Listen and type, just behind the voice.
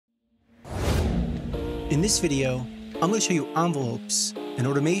In this video, I'm going to show you envelopes and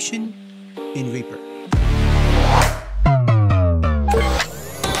automation in Reaper.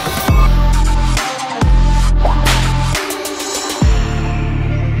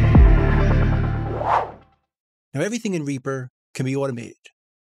 Now everything in Reaper can be automated.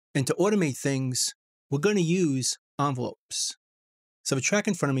 And to automate things, we're going to use envelopes. So I have a track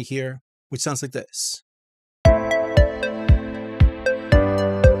in front of me here, which sounds like this.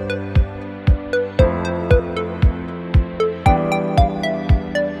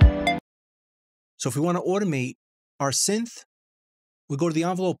 So if we want to automate our synth, we go to the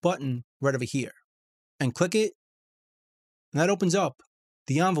envelope button right over here and click it. And that opens up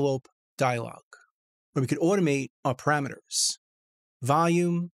the envelope dialog where we could automate our parameters.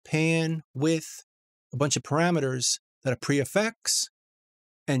 Volume, pan, width, a bunch of parameters that are pre-effects,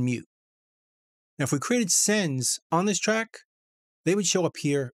 and mute. Now if we created sends on this track, they would show up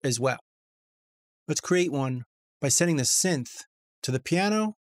here as well. Let's create one by setting the synth to the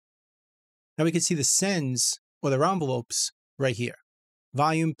piano. Now we can see the sends, or their envelopes, right here.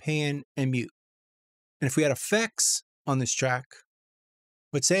 Volume, pan, and mute. And if we had effects on this track,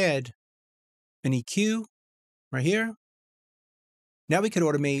 let's add an EQ right here. Now we could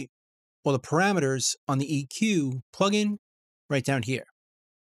automate all the parameters on the EQ plugin right down here.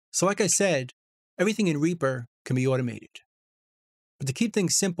 So like I said, everything in Reaper can be automated. But to keep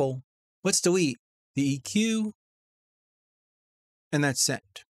things simple, let's delete the EQ and that send.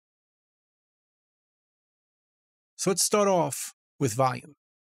 So let's start off with volume.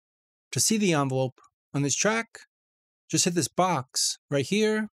 To see the envelope on this track, just hit this box right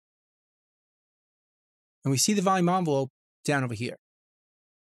here, and we see the volume envelope down over here.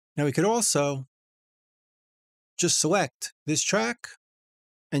 Now we could also just select this track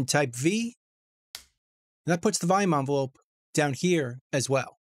and type V, and that puts the volume envelope down here as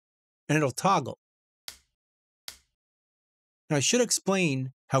well, and it'll toggle. Now I should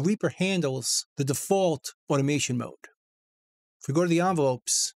explain how Reaper handles the default automation mode. If we go to the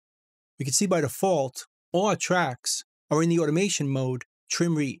envelopes, we can see by default all our tracks are in the automation mode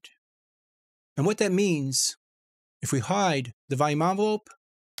trim read. And what that means, if we hide the volume envelope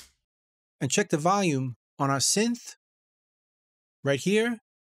and check the volume on our synth, right here,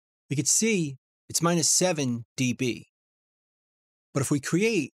 we can see it's -7 dB. But if we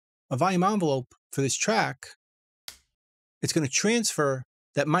create a volume envelope for this track, it's going to transfer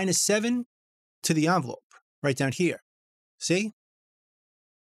that -7 to the envelope right down here. See?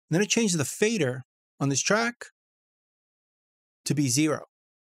 And then it changes the fader on this track to be 0.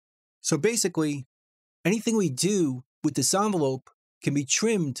 So basically, anything we do with this envelope can be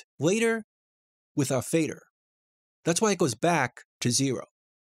trimmed later with our fader. That's why it goes back to 0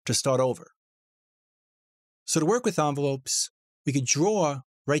 to start over. So to work with envelopes, we could draw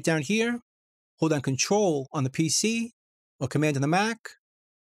right down here, hold down Control on the PC or Command on the Mac,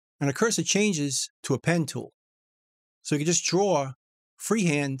 and our cursor changes to a pen tool. So you can just draw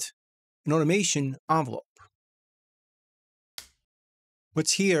freehand an automation envelope.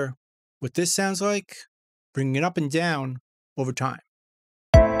 Let's hear what this sounds like, bringing it up and down over time.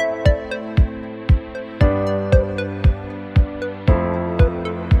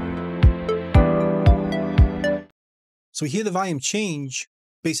 So we hear the volume change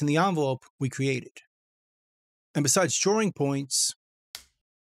based on the envelope we created. And besides drawing points,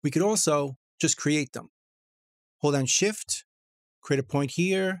 we could also just create them. Hold down Shift, create a point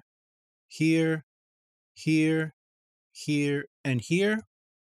here, here, here, here, and here.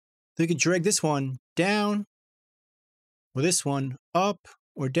 Then we can drag this one down, or this one up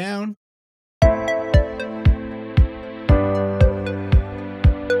or down.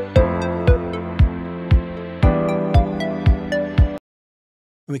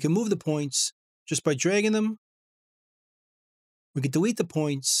 And we can move the points just by dragging them. We could delete the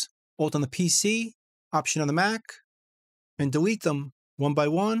points, Alt on the PC, Option on the Mac, and delete them one by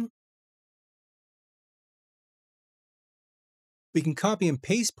one. We can copy and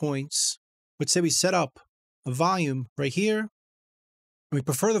paste points. Let's say we set up a volume right here, and we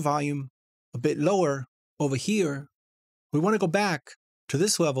prefer the volume a bit lower over here. We want to go back to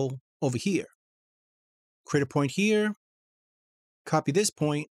this level over here. Create a point here, copy this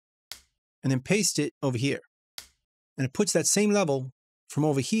point, and then paste it over here. And it puts that same level from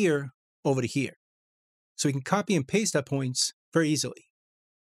over here over to here. So we can copy and paste our points very easily.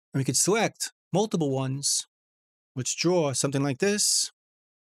 And we could select multiple ones. Let's draw something like this.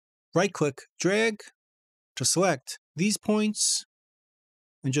 Right-click, drag to select these points,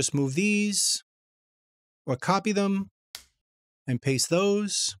 and just move these, or copy them and paste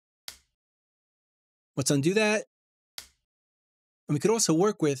those. Let's undo that. And we could also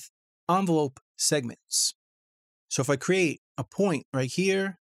work with envelope segments. So if I create a point right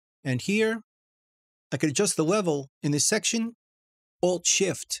here and here, I could adjust the level in this section,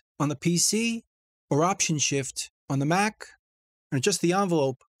 Alt-Shift on the PC or Option-Shift on the Mac, and adjust the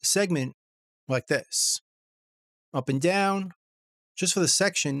envelope segment like this, up and down, just for the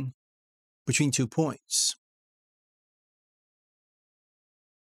section between 2 points.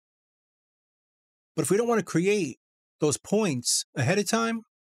 But if we don't want to create those points ahead of time,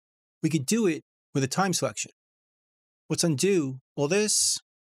 we could do it with a time selection. Let's undo all this,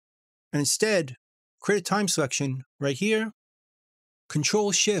 and instead, create a time selection right here,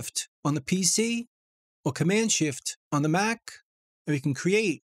 Control-Shift on the PC, or Command-Shift on the Mac, and we can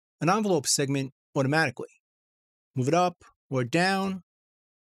create an envelope segment automatically. Move it up or down,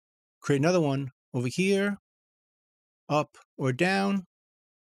 create another one over here, up or down,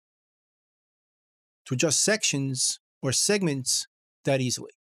 to adjust sections or segments that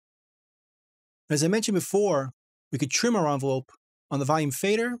easily. As I mentioned before, we could trim our envelope on the volume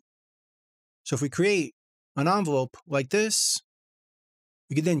fader. So if we create an envelope like this,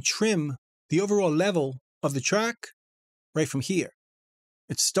 we could then trim the overall level of the track right from here.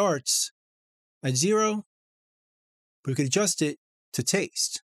 It starts at 0, but we could adjust it to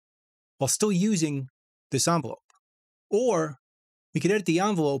taste while still using this envelope. Or we could edit the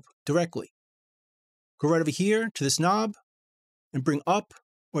envelope directly. Go right over here to this knob and bring up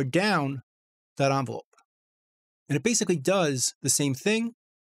or down that envelope. And it basically does the same thing,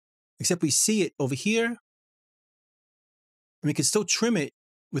 except we see it over here, and we can still trim it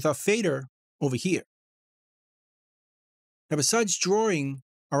with our fader over here. Now, besides drawing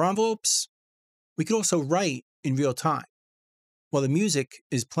our envelopes, we could also write in real time while the music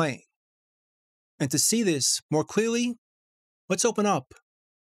is playing. And to see this more clearly, let's open up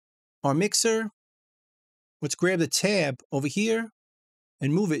our mixer. Let's grab the tab over here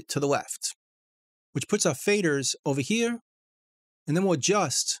and move it to the left, which puts our faders over here, and then we'll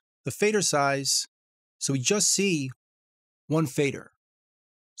adjust the fader size so we just see one fader.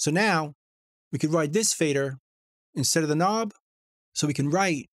 So now we could ride this fader instead of the knob, so we can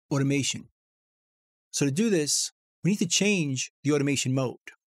write automation. So to do this, we need to change the automation mode.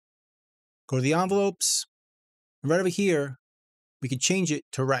 Go to the envelopes, and right over here, we could change it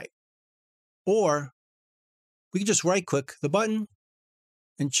to write. Or we could just right-click the button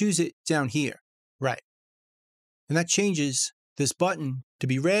and choose it down here, right. And that changes this button to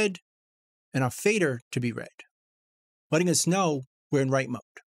be red and our fader to be red, letting us know we're in write mode.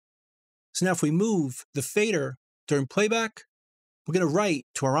 So now if we move the fader during playback, we're going to write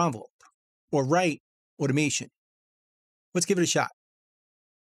to our envelope, or write automation. Let's give it a shot.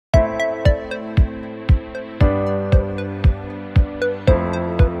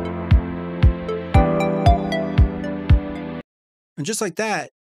 And just like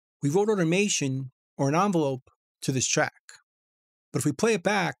that, we wrote automation or an envelope to this track. But if we play it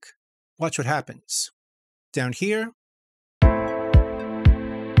back, watch what happens. Down here,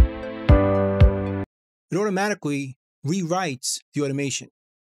 it automatically rewrites the automation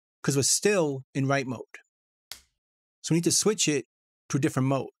because we're still in write mode. So we need to switch it to a different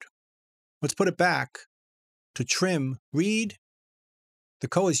mode. Let's put it back to trim read. The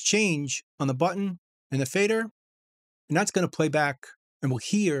colors change on the button and the fader, and that's going to play back and we'll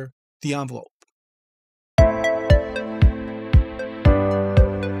hear the envelope.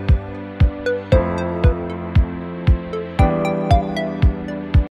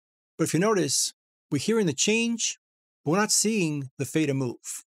 But if you notice, we're hearing the change, but we're not seeing the fader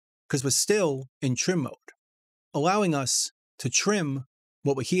move because we're still in trim mode, allowing us to trim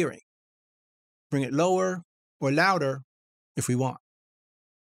what we're hearing. Bring it lower or louder if we want.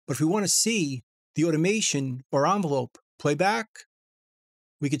 But if we want to see the automation or envelope play back,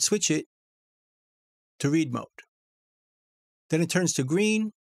 we could switch it to read mode. Then it turns to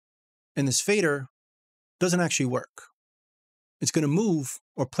green, and this fader doesn't actually work. It's going to move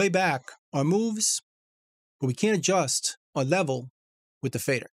or play back our moves, but we can't adjust our level with the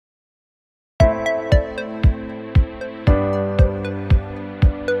fader.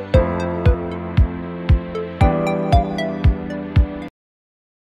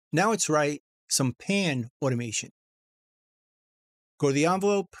 Now let's write some pan automation. Go to the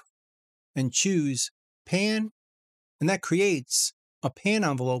envelope and choose pan, and that creates a pan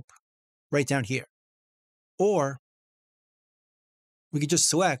envelope right down here. Or we could just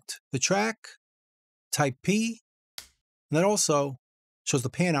select the track, type P, and that also shows the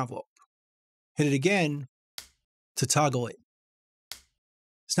pan envelope. Hit it again to toggle it.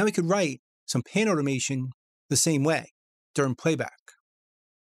 So now we could write some pan automation the same way during playback.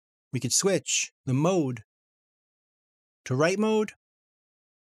 We could switch the mode to write mode,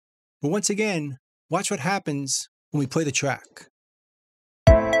 But once again, watch what happens when we play the track.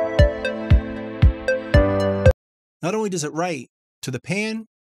 Not only does it write to the pan,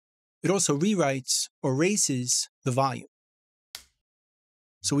 it also rewrites or erases the volume.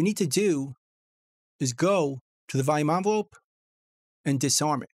 So what we need to do is go to the volume envelope and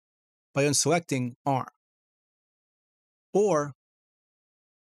disarm it by unselecting ARM. Or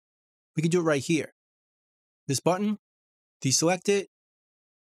we can do it right here. This button, deselect it.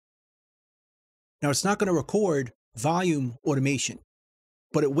 Now it's not going to record volume automation,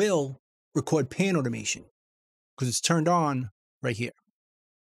 but it will record pan automation because it's turned on right here.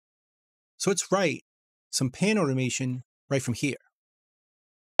 So let's write some pan automation right from here.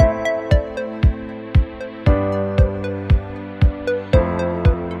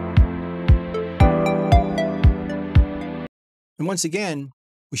 And once again,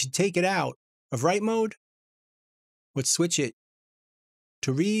 we should take it out of write mode. Let's switch it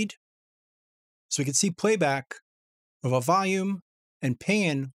to read so we can see playback of our volume and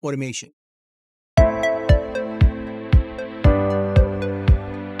pan automation.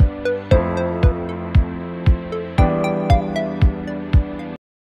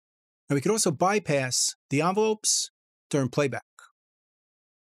 Now we can also bypass the envelopes during playback.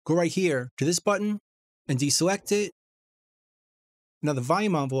 Go right here to this button and deselect it. Now the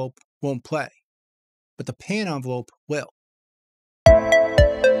volume envelope won't play, but the pan envelope will.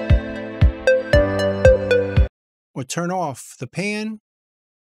 Or turn off the pan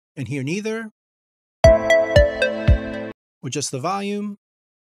and hear neither, or just the volume,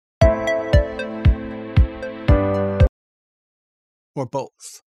 or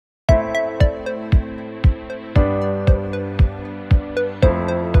both.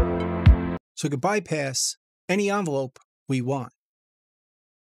 So we can bypass any envelope we want.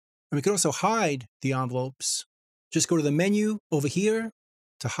 And we can also hide the envelopes. Just go to the menu over here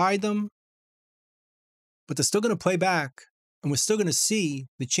to hide them. But they're still going to play back, and we're still going to see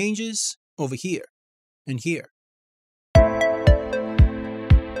the changes over here and here.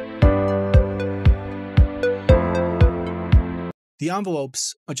 The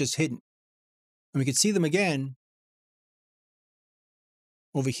envelopes are just hidden. And we can see them again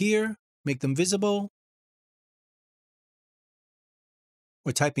over here, make them visible.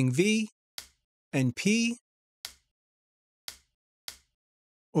 We're typing V and P.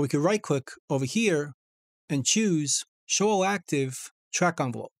 Or we could right click over here and choose Show All Active Track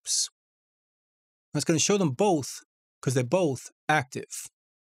Envelopes. That's going to show them both because they're both active.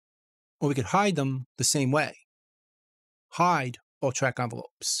 Or we could hide them the same way. Hide all track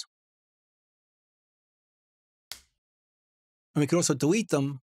envelopes. And we could also delete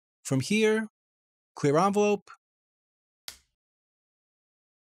them from here, clear envelope.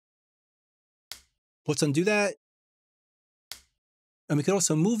 Let's undo that. And we could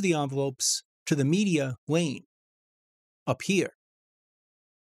also move the envelopes to the media lane up here.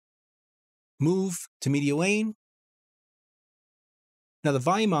 Move to media lane. Now the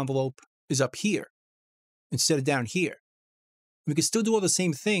volume envelope is up here instead of down here. We can still do all the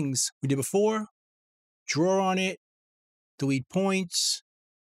same things we did before. Draw on it, delete points,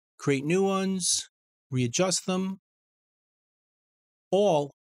 create new ones, readjust them,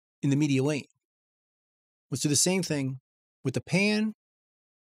 all in the media lane. Let's do the same thing with the pan.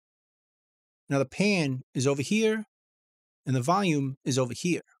 Now the pan is over here, and the volume is over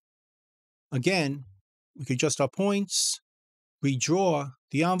here. Again, we could adjust our points, redraw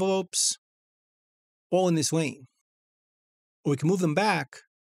the envelopes, all in this lane. Or we can move them back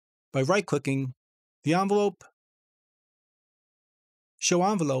by right-clicking the envelope, show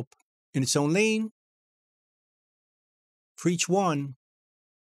envelope in its own lane for each one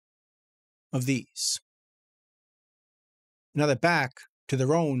of these. Now they're back to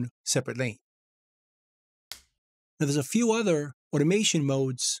their own separate lane. Now there's a few other automation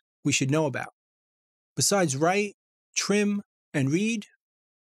modes we should know about. Besides write, trim, and read,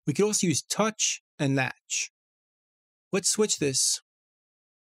 we could also use touch and latch. Let's switch this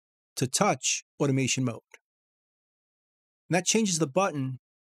to touch automation mode. And that changes the button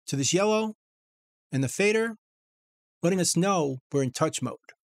to this yellow and the fader, letting us know we're in touch mode.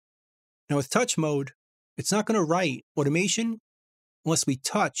 Now with touch mode, it's not going to write automation unless we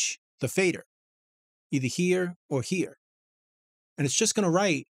touch the fader, either here or here. And it's just going to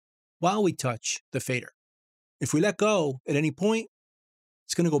write while we touch the fader. If we let go at any point,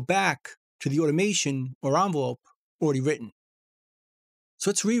 it's going to go back to the automation or envelope already written.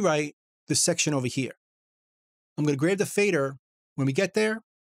 So let's rewrite this section over here. I'm going to grab the fader when we get there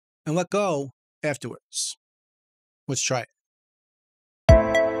and let go afterwards. Let's try it.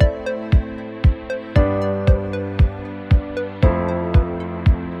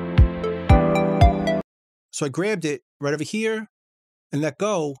 So I grabbed it right over here and let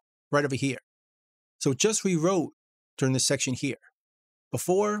go right over here. So it just rewrote during this section here,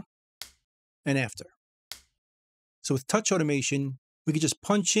 before and after. So with touch automation, we can just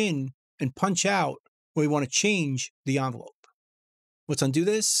punch in and punch out where we want to change the envelope. Let's undo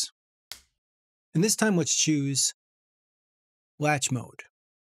this. And this time let's choose latch mode.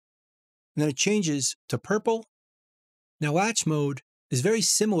 And then it changes to purple. Now latch mode is very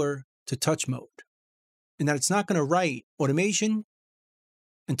similar to touch mode in that it's not going to write automation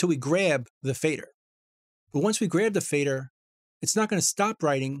until we grab the fader. But once we grab the fader, it's not going to stop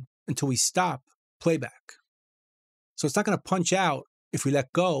writing until we stop playback. So it's not going to punch out if we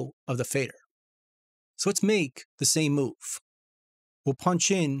let go of the fader. So let's make the same move. We'll punch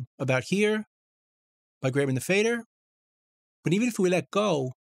in about here by grabbing the fader. But even if we let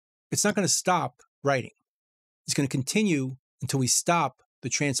go, it's not going to stop writing. It's going to continue until we stop the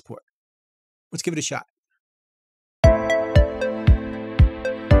transport. Let's give it a shot.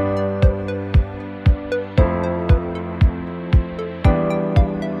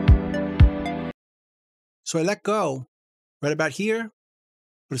 So I let go right about here,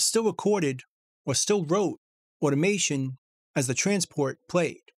 but it's still recorded or still wrote automation as the transport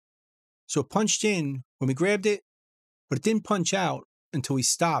played. So it punched in when we grabbed it, but it didn't punch out until we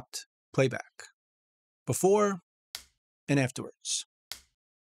stopped playback, before and afterwards.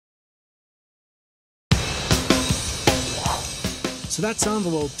 So that's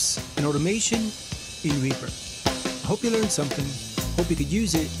envelopes and automation in Reaper. I hope you learned something, hope you could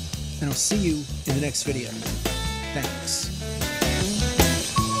use it, and I'll see you in the next video. Thanks.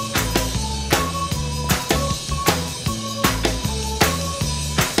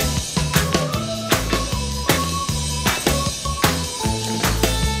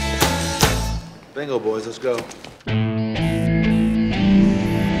 Bingo, boys, let's go.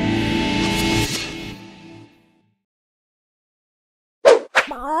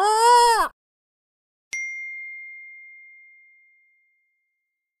 Bye.